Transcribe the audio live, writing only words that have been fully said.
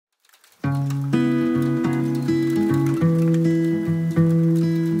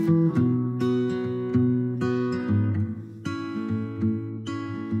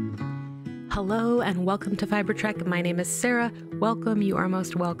welcome to Fiber Trek. My name is Sarah. Welcome, you are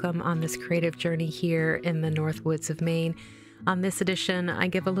most welcome on this creative journey here in the North Woods of Maine. On this edition, I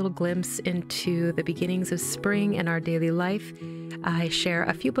give a little glimpse into the beginnings of spring in our daily life. I share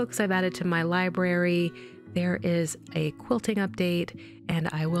a few books I've added to my library. There is a quilting update, and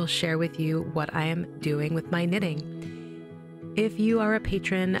I will share with you what I am doing with my knitting. If you are a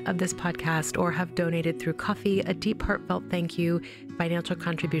patron of this podcast or have donated through Ko-fi, a deep heartfelt thank you. Financial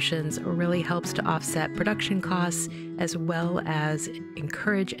contributions really helps to offset production costs as well as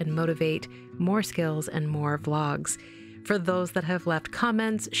encourage and motivate more skills and more vlogs. For those that have left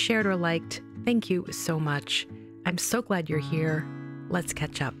comments, shared or liked, thank you so much. I'm so glad you're here. Let's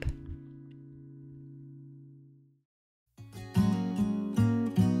catch up.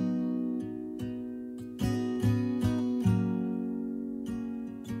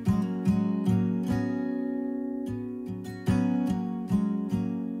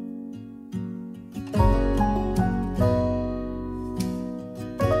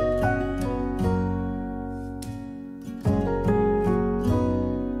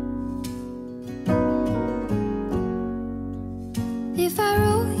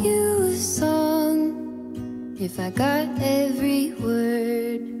 If I got every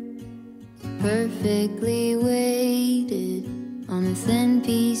word perfectly weighted on a thin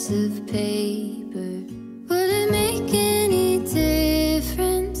piece of paper, would it make any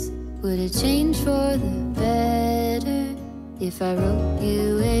difference? Would it change for the better? If I wrote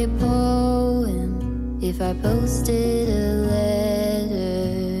you a poem, if I posted a letter?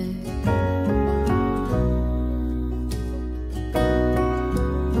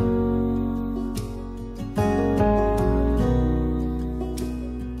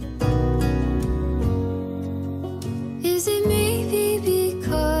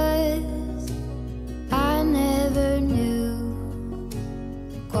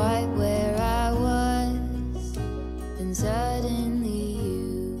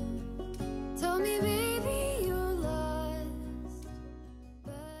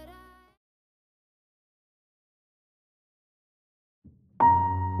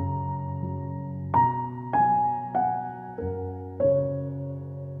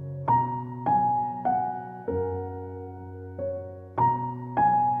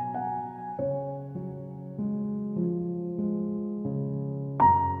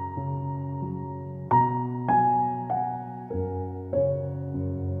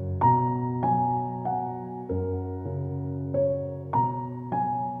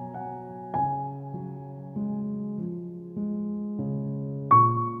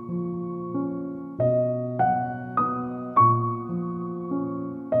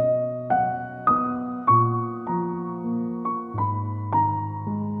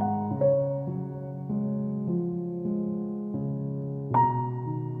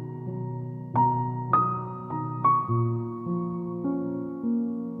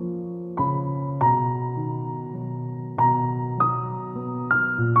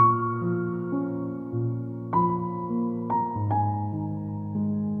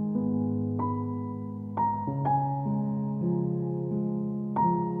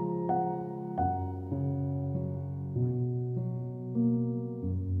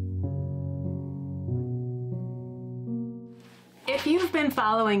 If you've been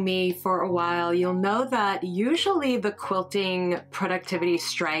following me for a while, you'll know that usually the quilting productivity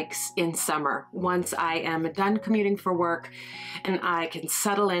strikes in summer. Once I am done commuting for work and I can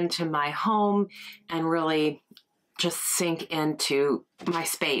settle into my home and really just sink into my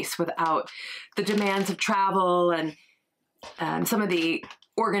space without the demands of travel and some of the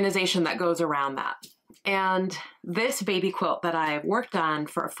organization that goes around that. And this baby quilt that I worked on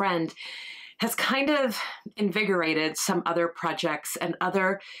for a friend has kind of invigorated some other projects and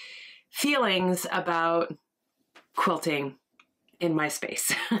other feelings about quilting in my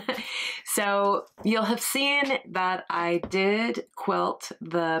space. So you'll have seen that I did quilt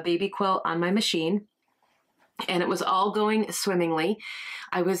the baby quilt on my machine, and it was all going swimmingly.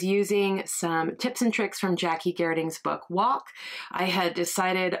 I was using some tips and tricks from Jackie Gerding's book, Walk. I had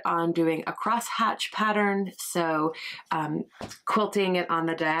decided on doing a crosshatch pattern, so quilting it on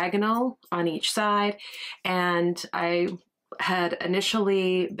the diagonal on each side. And I had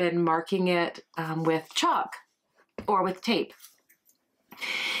initially been marking it with chalk or with tape.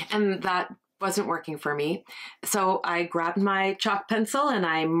 And that wasn't working for me. So I grabbed my chalk pencil and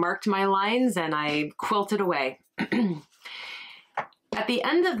I marked my lines and I quilted away. At the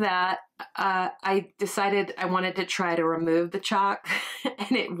end of that, I decided I wanted to try to remove the chalk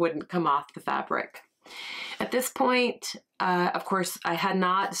and it wouldn't come off the fabric. At this point, of course, I had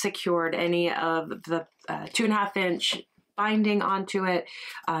not secured any of the 2.5-inch binding onto it.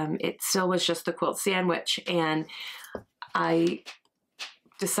 It still was just the quilt sandwich, and I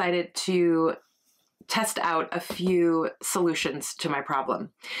decided to test out a few solutions to my problem.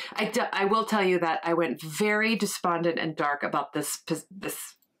 I will tell you that I went very despondent and dark about this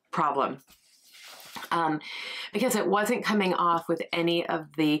problem. Because it wasn't coming off with any of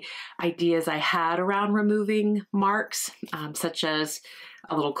the ideas I had around removing marks, such as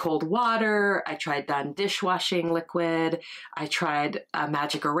a little cold water. I tried Dawn dishwashing liquid. I tried a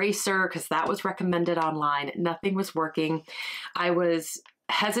magic eraser because that was recommended online. Nothing was working. I was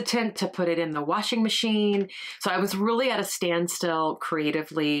hesitant to put it in the washing machine. So I was really at a standstill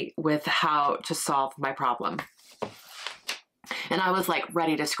creatively with how to solve my problem. And I was like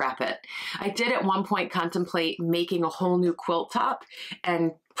ready to scrap it. I did at one point contemplate making a whole new quilt top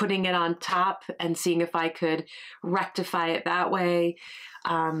and putting it on top and seeing if I could rectify it that way.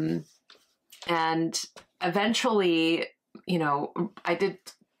 And eventually, you know, I did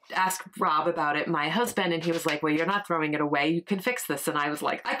ask Rob about it, my husband, and he was like, well, you're not throwing it away. You can fix this. And I was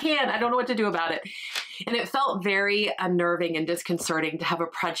like, I can't. I don't know what to do about it. And it felt very unnerving and disconcerting to have a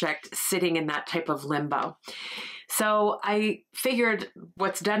project sitting in that type of limbo. So I figured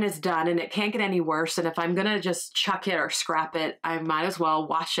what's done is done and it can't get any worse. And if I'm going to just chuck it or scrap it, I might as well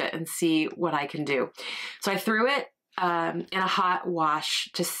wash it and see what I can do. So I threw it in a hot wash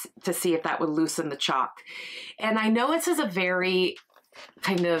to see if that would loosen the chalk. And I know this is a very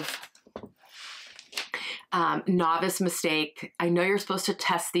kind of novice mistake. I know you're supposed to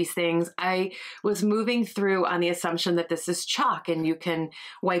test these things. I was moving through on the assumption that this is chalk and you can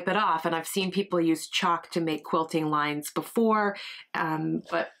wipe it off. And I've seen people use chalk to make quilting lines before,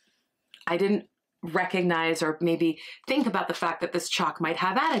 but I didn't recognize or maybe think about the fact that this chalk might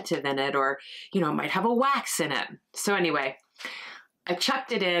have additive in it, or, you know, might have a wax in it. So anyway, I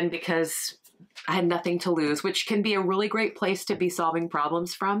chucked it in because I had nothing to lose, which can be a really great place to be solving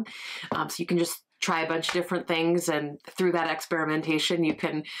problems from. So you can just try a bunch of different things, and through that experimentation, you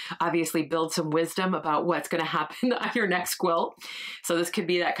can obviously build some wisdom about what's going to happen on your next quilt. So this could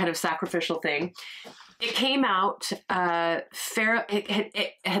be that kind of sacrificial thing. It came out fair.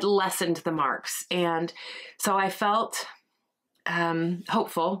 It had lessened the marks, and so I felt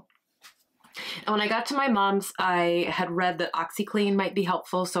hopeful. And when I got to my mom's, I had read that OxyClean might be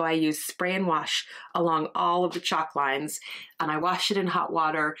helpful, so I used spray and wash along all of the chalk lines, and I washed it in hot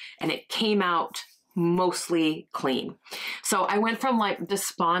water, and it came out mostly clean. So I went from like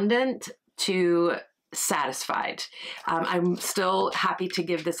despondent to satisfied. I'm still happy to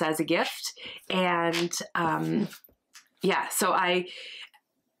give this as a gift, and yeah, so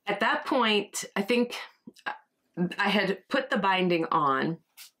at that point, I think I had put the binding on,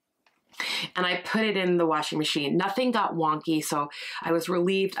 and I put it in the washing machine. Nothing got wonky, so I was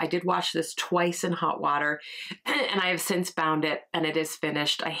relieved. I did wash this twice in hot water, and I have since bound it, and it is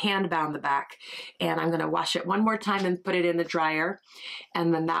finished. I hand bound the back, and I'm going to wash it one more time and put it in the dryer,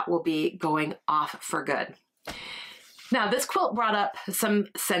 and then that will be going off for good. Now, this quilt brought up some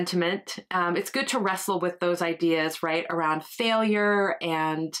sentiment. It's good to wrestle with those ideas, right, around failure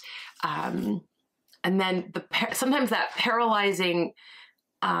and then sometimes that paralyzing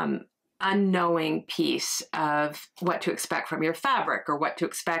unknowing piece of what to expect from your fabric, or what to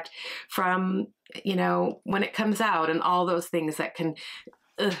expect from, you know, when it comes out, and all those things that can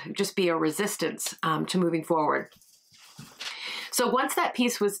just be a resistance to moving forward. So once that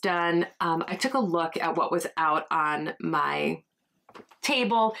piece was done, I took a look at what was out on my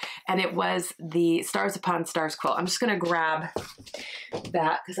table, and it was the Stars Upon Stars quilt. I'm just going to grab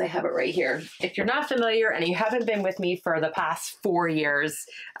that because I have it right here. If you're not familiar and you haven't been with me for the past 4 years,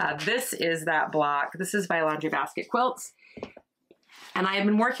 this is that block. This is by Laundry Basket Quilts. And I have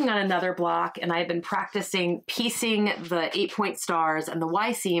been working on another block, and I've been practicing piecing the 8-point stars and the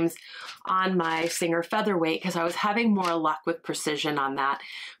Y seams on my Singer Featherweight because I was having more luck with precision on that.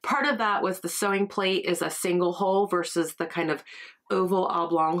 Part of that was the sewing plate is a single hole versus the kind of oval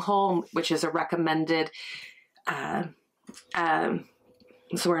oblong hole, which is a recommended, that's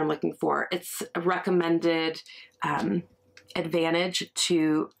what I'm looking for. It's a recommended advantage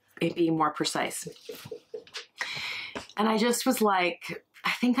to it being more precise. And I just was like,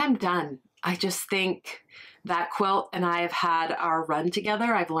 I think I'm done. I just think that quilt and I have had our run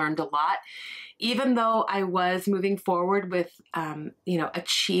together. I've learned a lot. Even though I was moving forward with, you know,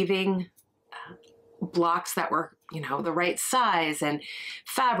 achieving blocks that were, you know, the right size and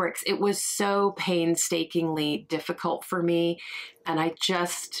fabrics, it was so painstakingly difficult for me. And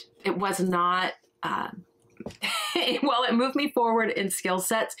it was not, while it moved me forward in skill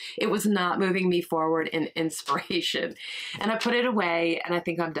sets, it was not moving me forward in inspiration. And I put it away, and I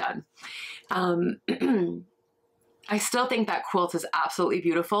think I'm done. I still think that quilt is absolutely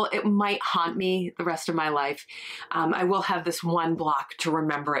beautiful. It might haunt me the rest of my life. I will have this one block to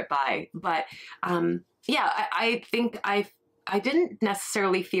remember it by. But yeah, I think I didn't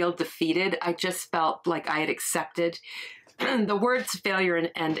necessarily feel defeated. I just felt like I had accepted. The words failure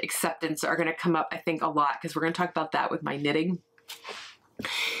and acceptance are going to come up, I think, a lot, because we're going to talk about that with my knitting.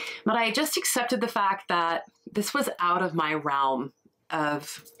 But I just accepted the fact that this was out of my realm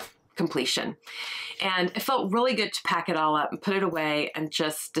of completion. And it felt really good to pack it all up and put it away and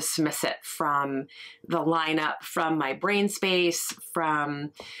just dismiss it from the lineup, from my brain space,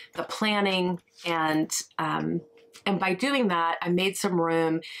 from the planning. And by doing that, I made some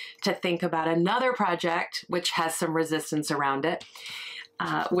room to think about another project, which has some resistance around it,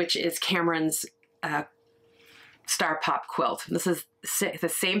 which is Cameron's Star Pop quilt. This is the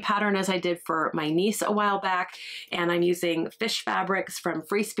same pattern as I did for my niece a while back, and I'm using fish fabrics from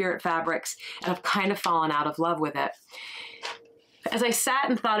Free Spirit Fabrics, and I've kind of fallen out of love with it. As I sat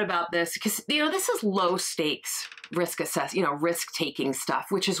and thought about this, because, you know, this is low stakes risk taking stuff,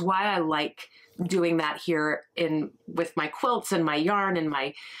 which is why I like doing that here with my quilts and my yarn and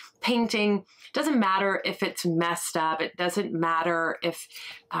my painting. It doesn't matter if it's messed up. It doesn't matter if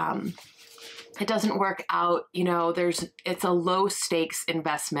it doesn't work out. You know, it's a low stakes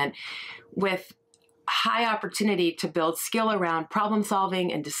investment with high opportunity to build skill around problem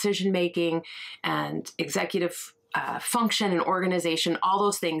solving and decision making and executive function and organization, all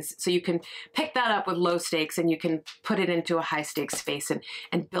those things. So you can pick that up with low stakes and you can put it into a high stakes space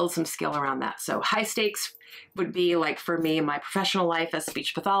and build some skill around that. So high stakes would be like for me in my professional life as a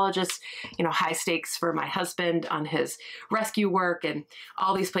speech pathologist, you know, high stakes for my husband on his rescue work and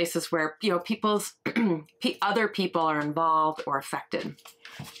all these places where, you know, other people are involved or affected.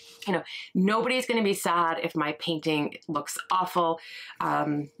 You know, nobody's going to be sad if my painting looks awful,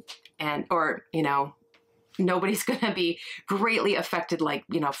 or, you know, nobody's going to be greatly affected, like,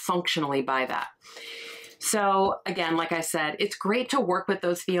 you know, functionally by that. So again, like I said, it's great to work with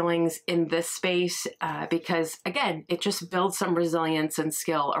those feelings in this space because, again, it just builds some resilience and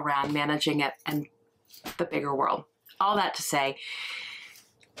skill around managing it and the bigger world. All that to say,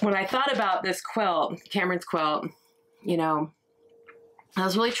 when I thought about this quilt, Cameron's quilt, you know, I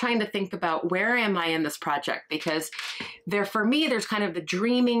was really trying to think about where am I in this project, because for me, there's kind of the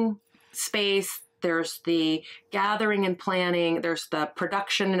dreaming space, there's the gathering and planning, there's the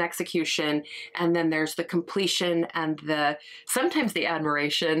production and execution, and then there's the completion and sometimes the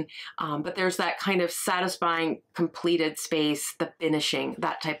admiration, but there's that kind of satisfying completed space, the finishing,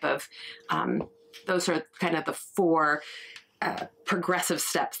 that type of, those are kind of the four progressive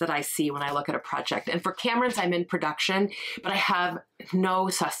steps that I see when I look at a project. And for Cameron's, I'm in production, but I have no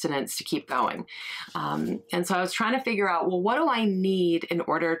sustenance to keep going. And so I was trying to figure out, well, what do I need in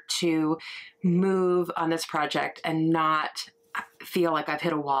order to move on this project and not feel like I've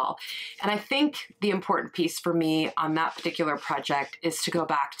hit a wall? And I think the important piece for me on that particular project is to go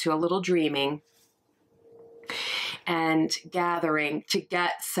back to a little dreaming and gathering to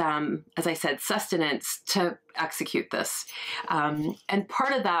get some, as I said, sustenance to execute this. And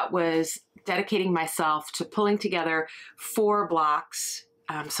part of that was dedicating myself to pulling together 4 blocks.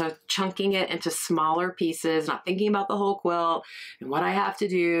 So chunking it into smaller pieces, not thinking about the whole quilt and what I have to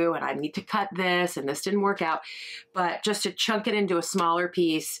do, and I need to cut this, and this didn't work out, but just to chunk it into a smaller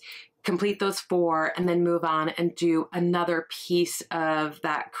piece, complete those 4, and then move on and do another piece of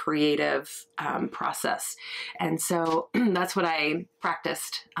that creative process. And so that's what I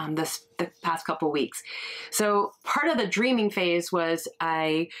practiced the past couple of weeks. So part of the dreaming phase was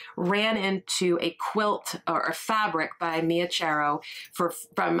I ran into a quilt or a fabric by Mia Charo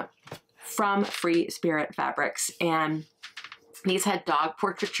from Free Spirit Fabrics, and these had dog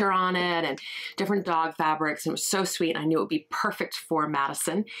portraiture on it and different dog fabrics, and it was so sweet. I knew it would be perfect for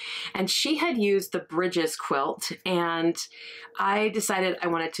Madison. And she had used the Bridges quilt, and I decided I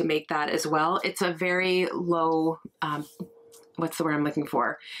wanted to make that as well. It's a very low, what's the word I'm looking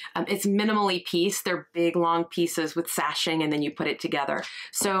for? It's minimally pieced. They're big, long pieces with sashing, and then you put it together.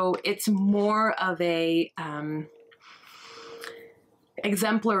 So it's more of a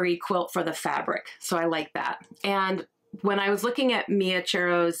exemplary quilt for the fabric. So I like that. And when I was looking at Mia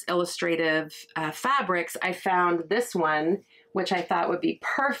Charo's illustrative fabrics, I found this one, which I thought would be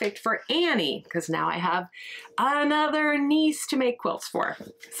perfect for Annie, because now I have another niece to make quilts for.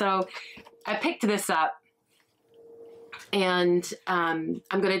 So I picked this up, and I'm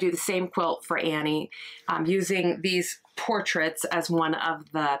going to do the same quilt for Annie, using these portraits as one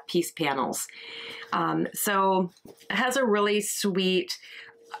of the piece panels. So it has a really sweet,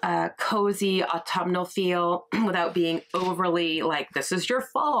 cozy autumnal feel without being overly like, this is your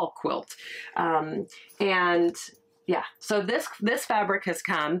fall quilt. And yeah, so this fabric has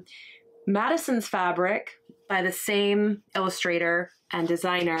come. Madison's fabric by the same illustrator and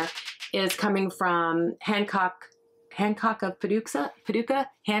designer is coming from Hancock of Paducah,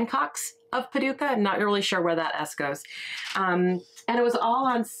 Hancock's of Paducah. I'm not really sure where that S goes. And it was all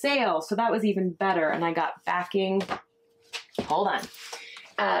on sale, so that was even better. And I got backing. Hold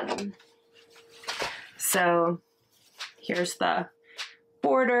on. So here's the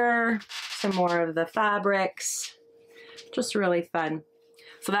border, some more of the fabrics, just really fun.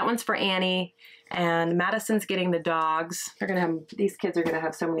 So that one's for Annie, and Madison's getting the dogs. They're gonna have, these kids are gonna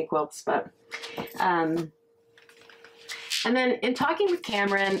have so many quilts, but, and then in talking with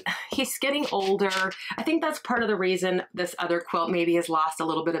Cameron, he's getting older. I think that's part of the reason this other quilt maybe has lost a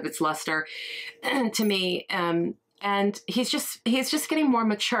little bit of its luster to me. And he's just getting more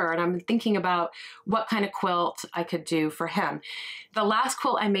mature, and I'm thinking about what kind of quilt I could do for him. The last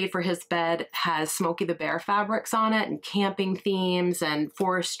quilt I made for his bed has Smokey the Bear fabrics on it, and camping themes and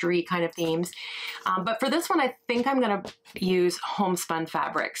forestry kind of themes. But for this one, I think I'm gonna use homespun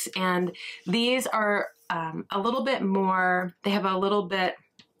fabrics. And these are a little bit more, they have a little bit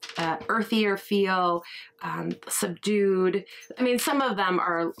earthier feel, subdued. I mean, some of them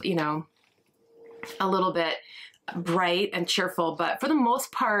are, you know, a little bit bright and cheerful, but for the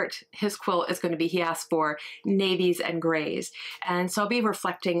most part, his quilt is going to be, he asked for navies and grays. And so I'll be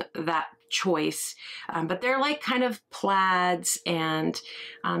reflecting that choice. But they're like kind of plaids and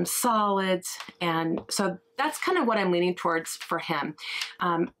solids. And so that's kind of what I'm leaning towards for him.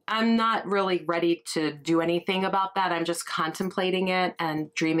 I'm not really ready to do anything about that. I'm just contemplating it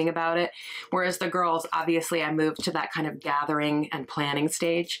and dreaming about it. Whereas the girls, obviously I moved to that kind of gathering and planning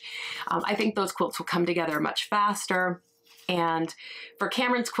stage. I think those quilts will come together much faster. And for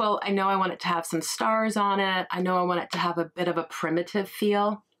Cameron's quilt, I know I want it to have some stars on it. I know I want it to have a bit of a primitive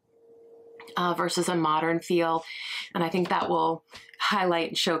feel versus a modern feel. And I think that will highlight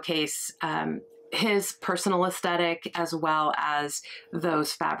and showcase his personal aesthetic as well as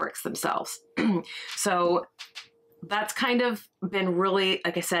those fabrics themselves. So that's kind of been really,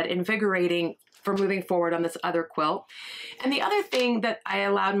 like I said, invigorating for moving forward on this other quilt. And the other thing that I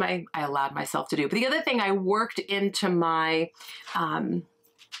allowed myself to do, but the other thing I worked into my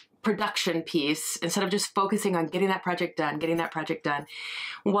production piece, instead of just focusing on getting that project done,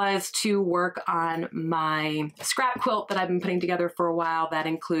 was to work on my scrap quilt that I've been putting together for a while. That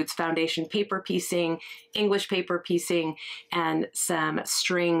includes foundation paper piecing, English paper piecing, and some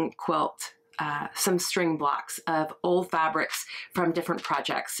string quilt, some string blocks of old fabrics from different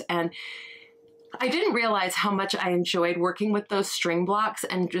projects. And I didn't realize how much I enjoyed working with those string blocks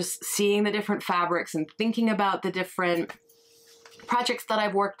and just seeing the different fabrics and thinking about the different projects that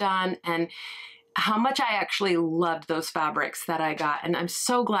I've worked on and how much I actually loved those fabrics that I got. And I'm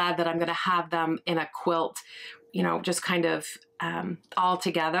so glad that I'm going to have them in a quilt, you know, just kind of all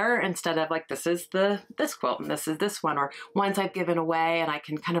together instead of like, this is this quilt and this is this one, or ones I've given away, and I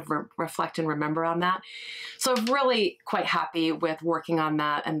can kind of reflect and remember on that. So I'm really quite happy with working on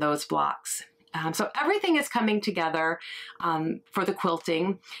that and those blocks. So everything is coming together for the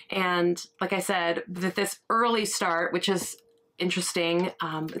quilting. And like I said, this early start, which is interesting.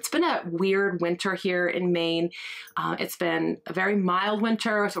 It's been a weird winter here in Maine. It's been a very mild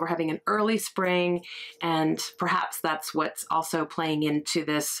winter, so we're having an early spring, and perhaps that's what's also playing into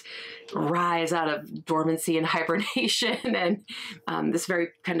this rise out of dormancy and hibernation and this very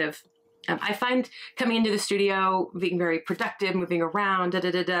kind of I find coming into the studio being very productive, moving around,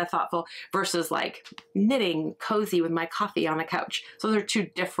 thoughtful, versus like knitting cozy with my coffee on the couch. So they're two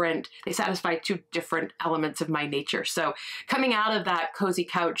different, they satisfy two different elements of my nature. So coming out of that cozy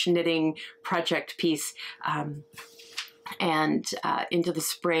couch knitting project piece and into the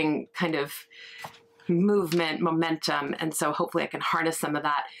spring kind of movement, momentum. And so hopefully I can harness some of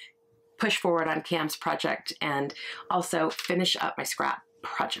that, push forward on Cam's project, and also finish up my scrap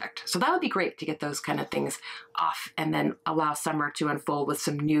project. So that would be great to get those kind of things off and then allow summer to unfold with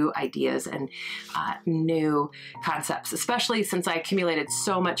some new ideas and new concepts, especially since I accumulated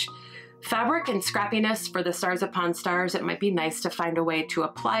so much fabric and scrappiness for the Stars Upon Stars. It might be nice to find a way to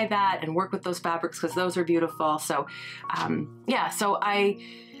apply that and work with those fabrics because those are beautiful. So yeah, so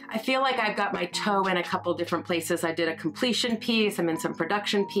I feel like I've got my toe in a couple different places. I did a completion piece, I'm in some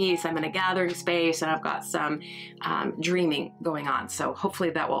production piece, I'm in a gathering space, and I've got some dreaming going on. So hopefully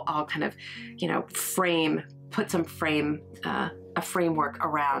that will all kind of, you know, put some a framework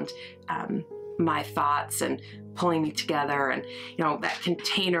around my thoughts and pulling me together, and, you know, that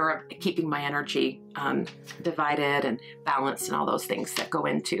container of keeping my energy divided and balanced and all those things that go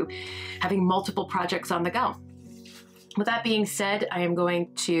into having multiple projects on the go. With that being said, I am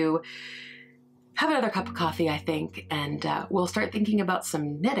going to have another cup of coffee, I think, and we'll start thinking about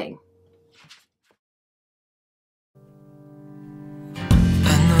some knitting.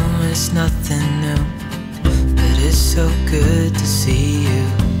 I know it's nothing new, but it's so good to see you.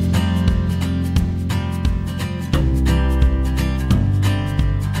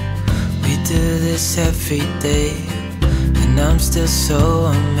 We do this every day, and I'm still so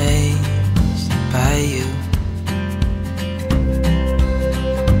amazed by you.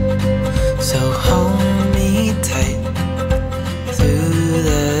 So hold me tight through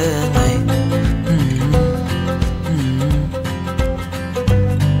the night.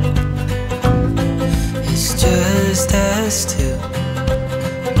 It's just us two,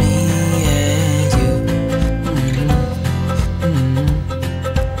 me and you.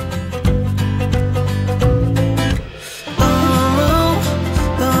 Oh,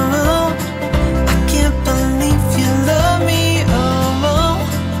 oh, I can't believe you love me. Oh,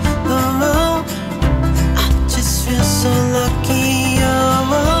 oh, I just feel so lucky.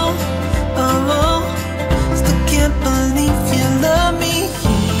 Oh, oh, still can't believe you love me.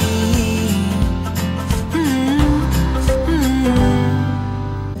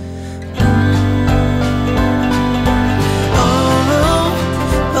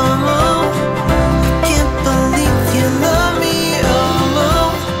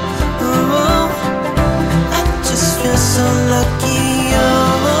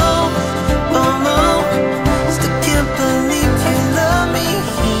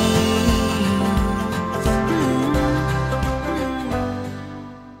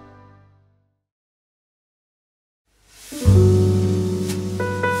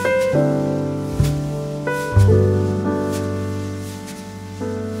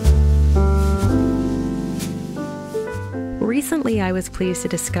 Recently, I was pleased to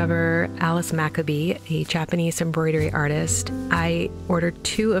discover Alice Maccabee, a Japanese embroidery artist. I ordered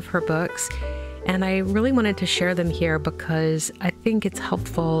 2 of her books, and I really wanted to share them here because I think it's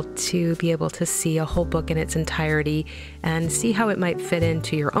helpful to be able to see a whole book in its entirety and see how it might fit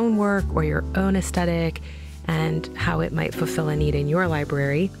into your own work or your own aesthetic and how it might fulfill a need in your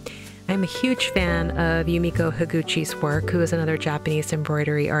library. I'm a huge fan of Yumiko Higuchi's work, who is another Japanese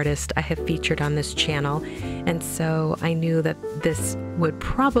embroidery artist I have featured on this channel, and so I knew that this would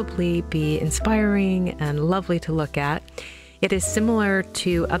probably be inspiring and lovely to look at. It is similar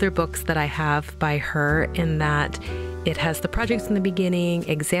to other books that I have by her in that it has the projects in the beginning,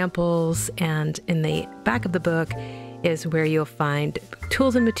 examples, and in the back of the book is where you'll find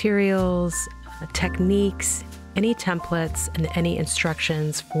tools and materials, techniques, any templates, and any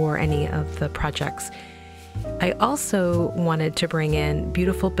instructions for any of the projects. I also wanted to bring in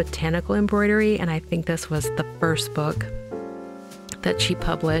beautiful botanical embroidery, and I think this was the first book that she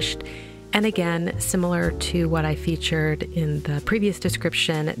published. And again, similar to what I featured in the previous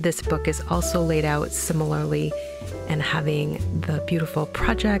description, this book is also laid out similarly and having the beautiful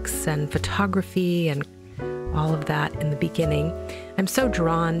projects and photography and all of that in the beginning. I'm so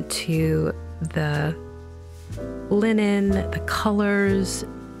drawn to the linen, the colors.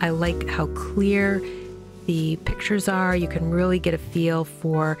 I like how clear the pictures are. You can really get a feel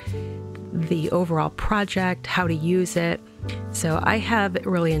for the overall project, how to use it. So I have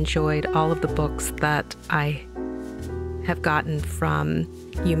really enjoyed all of the books that I have gotten from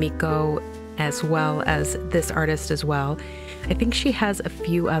Yumiko, as well as this artist as well. I think she has a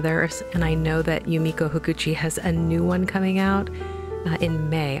few others, and I know that Yumiko Higuchi has a new one coming out in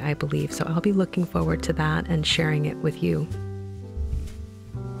May, I believe. So I'll be looking forward to that and sharing it with you.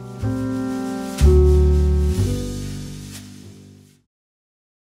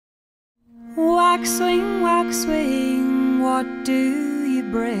 Wax wing, what do you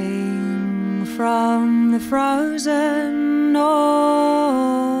bring from the frozen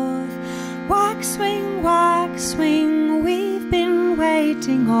north? Wax wing, we've been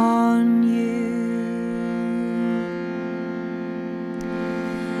waiting on you.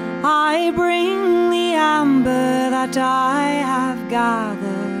 I bring the amber that I have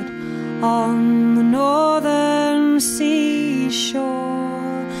gathered on the northern seashore.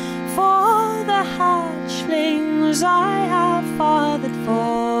 For the hatchlings I have fathered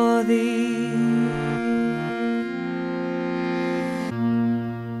for thee.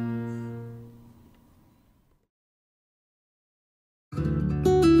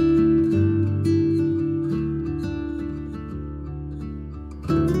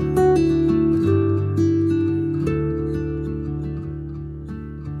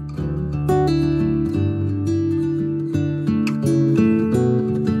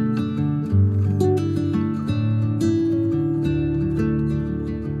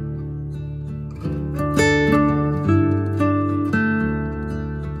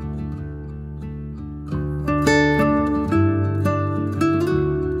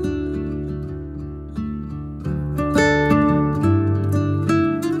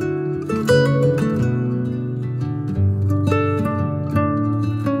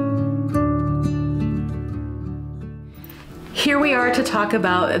 start to talk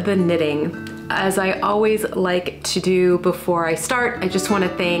about the knitting. As I always like to do before I start, I just want to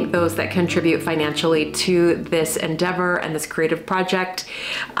thank those that contribute financially to this endeavor and this creative project.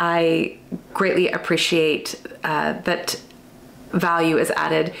 I greatly appreciate that value is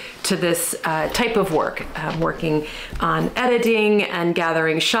added to this type of work, working on editing and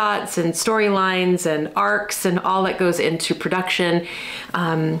gathering shots and storylines and arcs and all that goes into production.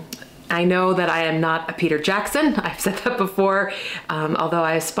 I know that I am not a Peter Jackson. I've said that before, although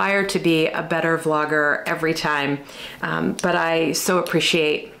I aspire to be a better vlogger every time. But I so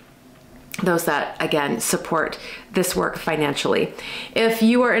appreciate those that, again, support this work financially. If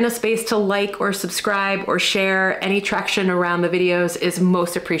you are in a space to like or subscribe or share, any traction around the videos is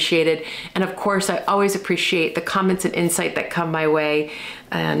most appreciated. And of course, I always appreciate the comments and insight that come my way.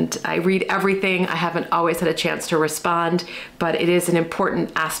 And I read everything. I haven't always had a chance to respond, but it is an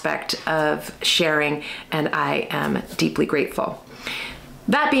important aspect of sharing, and I am deeply grateful.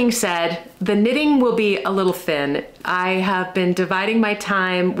 That being said, the knitting will be a little thin. I have been dividing my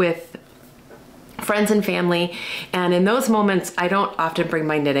time with friends and family, and in those moments I don't often bring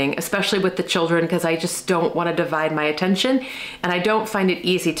my knitting, especially with the children, because I just don't want to divide my attention, and I don't find it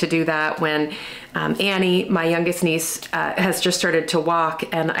easy to do that when Annie, my youngest niece, has just started to walk,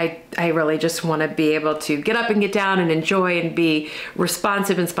 and I really just want to be able to get up and get down and enjoy and be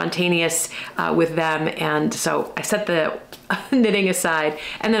responsive and spontaneous with them. And so I set the knitting aside,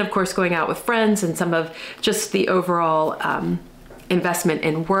 and then of course going out with friends and some of just the overall investment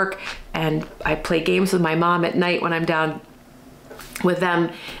in work. And I play games with my mom at night when I'm down with them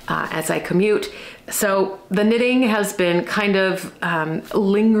as I commute. So the knitting has been kind of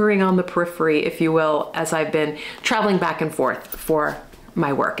lingering on the periphery, if you will, as I've been traveling back and forth for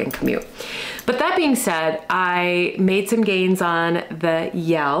my work and commute. But that being said, I made some gains on the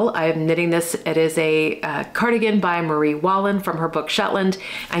Yell. I'm knitting this. It is a cardigan by Marie Wallin from her book Shetland.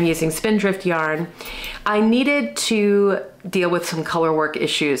 I'm using Spindrift yarn. I needed to deal with some color work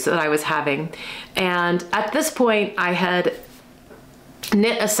issues that I was having. And at this point, I had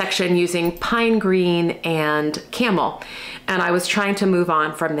knit a section using pine green and camel. And I was trying to move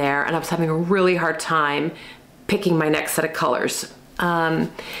on from there, and I was having a really hard time picking my next set of colors.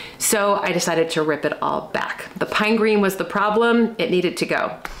 So I decided to rip it all back. The pine green was the problem. It needed to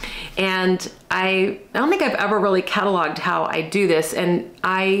go. And I don't think I've ever really cataloged how I do this. And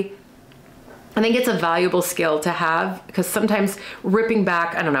I think it's a valuable skill to have, because sometimes ripping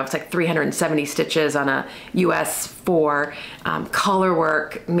back, I don't know, it's like 370 stitches on a US 4, color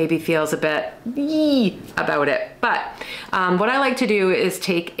work maybe feels a bit yee about it. But what I like to do is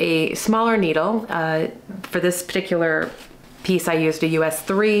take a smaller needle. For this particular piece, I used a US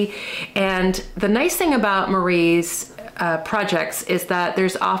 3. And the nice thing about Marie's projects is that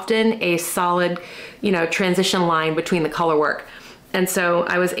there's often a solid, transition line between the color work. And so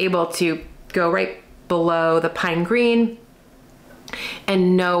I was able to go right below the pine green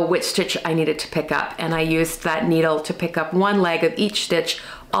and know which stitch I needed to pick up. And I used that needle to pick up one leg of each stitch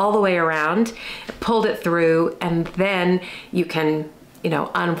all the way around, pulled it through, and then you can,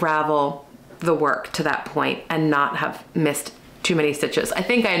 unravel the work to that point and not have missed too many stitches. I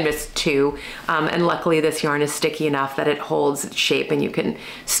think I had missed 2, and luckily this yarn is sticky enough that it holds its shape and you can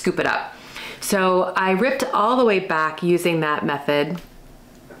scoop it up. So I ripped all the way back using that method,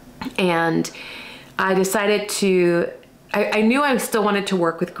 and I decided to, I knew I still wanted to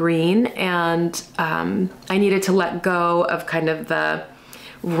work with green, and I needed to let go of kind of the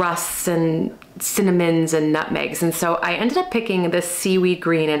rusts and cinnamons and nutmegs. And so I ended up picking this seaweed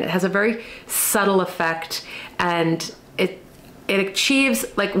green, and it has a very subtle effect, and it achieves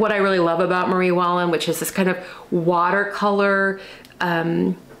like what I really love about Marie Wallin, which is this kind of watercolor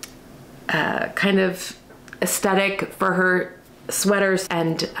kind of aesthetic for her sweaters,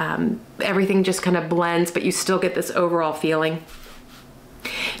 and everything just kind of blends, but you still get this overall feeling.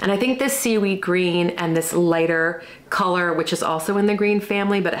 And I think this seaweed green and this lighter color, which is also in the green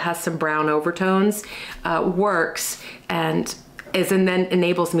family, but it has some brown overtones, works, and then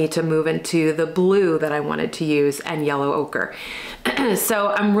enables me to move into the blue that I wanted to use and yellow ochre. So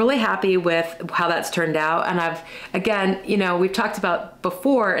I'm really happy with how that's turned out. And again, we've talked about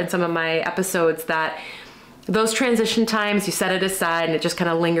before in some of my episodes that those transition times, you set it aside and it just kind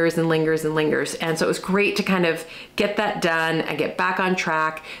of lingers and lingers and lingers. And so it was great to kind of get that done and get back on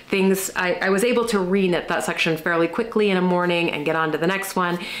track. I was able to re-knit that section fairly quickly in a morning and get on to the next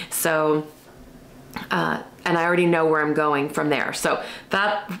one. So, and I already know where I'm going from there. So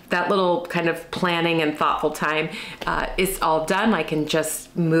that little kind of planning and thoughtful time is all done. I can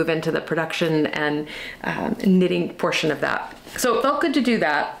just move into the production and knitting portion of that. So it felt good to do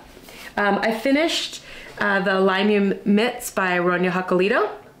that. I finished the Lime Mitts by Ronya Hakalito.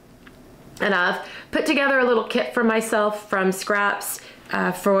 And I've put together a little kit for myself from scraps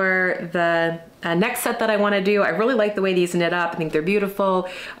for the next set that I want to do. I really like the way these knit up. I think they're beautiful.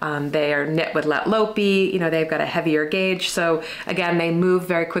 They are knit with Let Lopi. You know, they've got a heavier gauge. So again, they move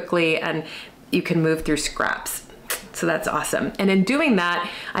very quickly and you can move through scraps. So that's awesome. And in doing that,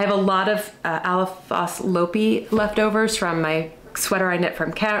 I have a lot of Alafos Lopi leftovers from my sweater I knit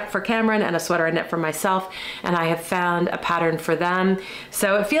for Cameron and a sweater I knit for myself, and I have found a pattern for them.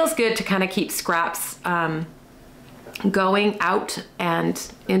 So it feels good to kind of keep scraps going out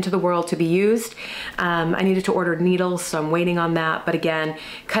and into the world to be used. I needed to order needles, so I'm waiting on that. But again,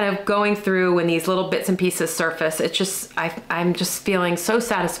 kind of going through when these little bits and pieces surface, it's just, I'm just feeling so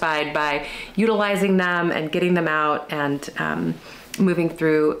satisfied by utilizing them and getting them out and moving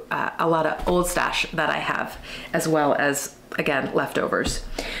through a lot of old stash that I have, as well as, again, leftovers.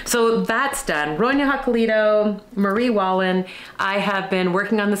 So that's done. Ronya Hakalito, Marie Wallen. I have been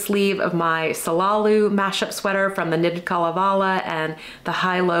working on the sleeve of my Salalu mashup sweater from the Knitted Kalevala and the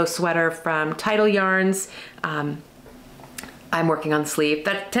high-low sweater from Tidal Yarns. I'm working on the sleeve.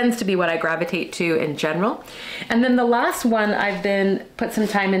 That tends to be what I gravitate to in general. And then the last one I've been put some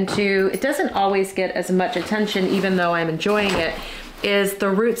time into, it doesn't always get as much attention even though I'm enjoying it, is the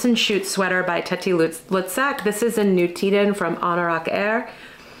Roots and Shoots sweater by Teti Lutzak. This is in Nutiden from Anorak Air.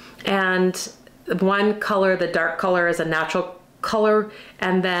 And one color, the dark color, is a natural color,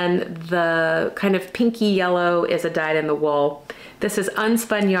 and then the kind of pinky yellow is a dyed in the wool. This is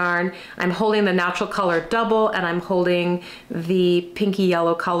unspun yarn. I'm holding the natural color double, and I'm holding the pinky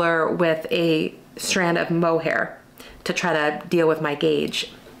yellow color with a strand of mohair to try to deal with my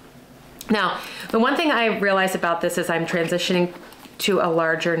gauge. Now, the one thing I realized about this as I'm transitioning to a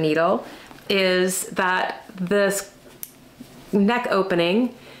larger needle is that this neck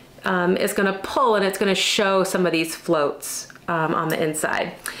opening is going to pull, and it's going to show some of these floats on the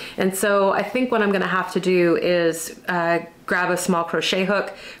inside. And so I think what I'm going to have to do is grab a small crochet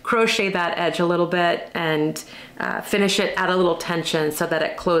hook, crochet that edge a little bit, and finish it at a little tension so that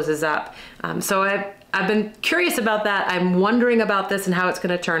it closes up. So I've been curious about that. I'm wondering about this and how it's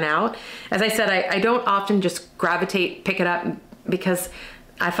going to turn out. As I said, I don't often just pick it up, because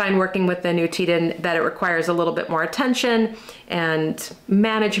I find working with the Nutiden that it requires a little bit more attention and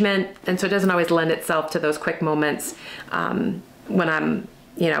management, and so it doesn't always lend itself to those quick moments when I'm,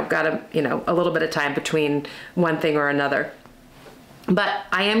 got a little bit of time between one thing or another. But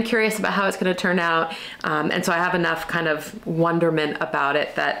I am curious about how it's going to turn out, and so I have enough kind of wonderment about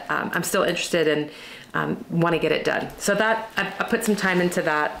it that I'm still interested and want to get it done. So that I put some time into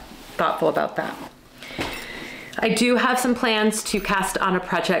that, thoughtful about that. I do have some plans to cast on a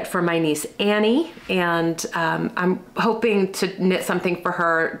project for my niece Annie, and I'm hoping to knit something for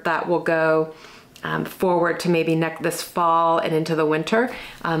her that will go forward to maybe this fall and into the winter.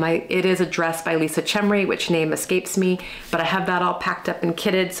 It is a dress by Lisa Chemry, which name escapes me, but I have that all packed up and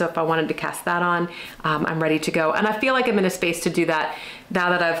kitted, so if I wanted to cast that on, I'm ready to go. And I feel like I'm in a space to do that now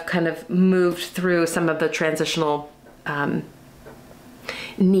that I've kind of moved through some of the transitional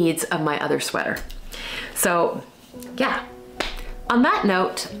needs of my other sweater. So yeah, on that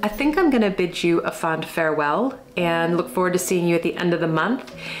note, I think I'm going to bid you a fond farewell and look forward to seeing you at the end of the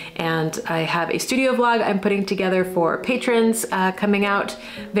month. And I have a studio vlog I'm putting together for patrons coming out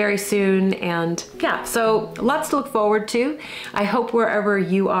very soon. And yeah, so lots to look forward to. I hope wherever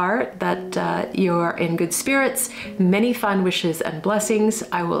you are that you're in good spirits. Many fond wishes and blessings.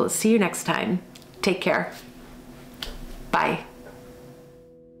 I will see you next time. Take care. Bye.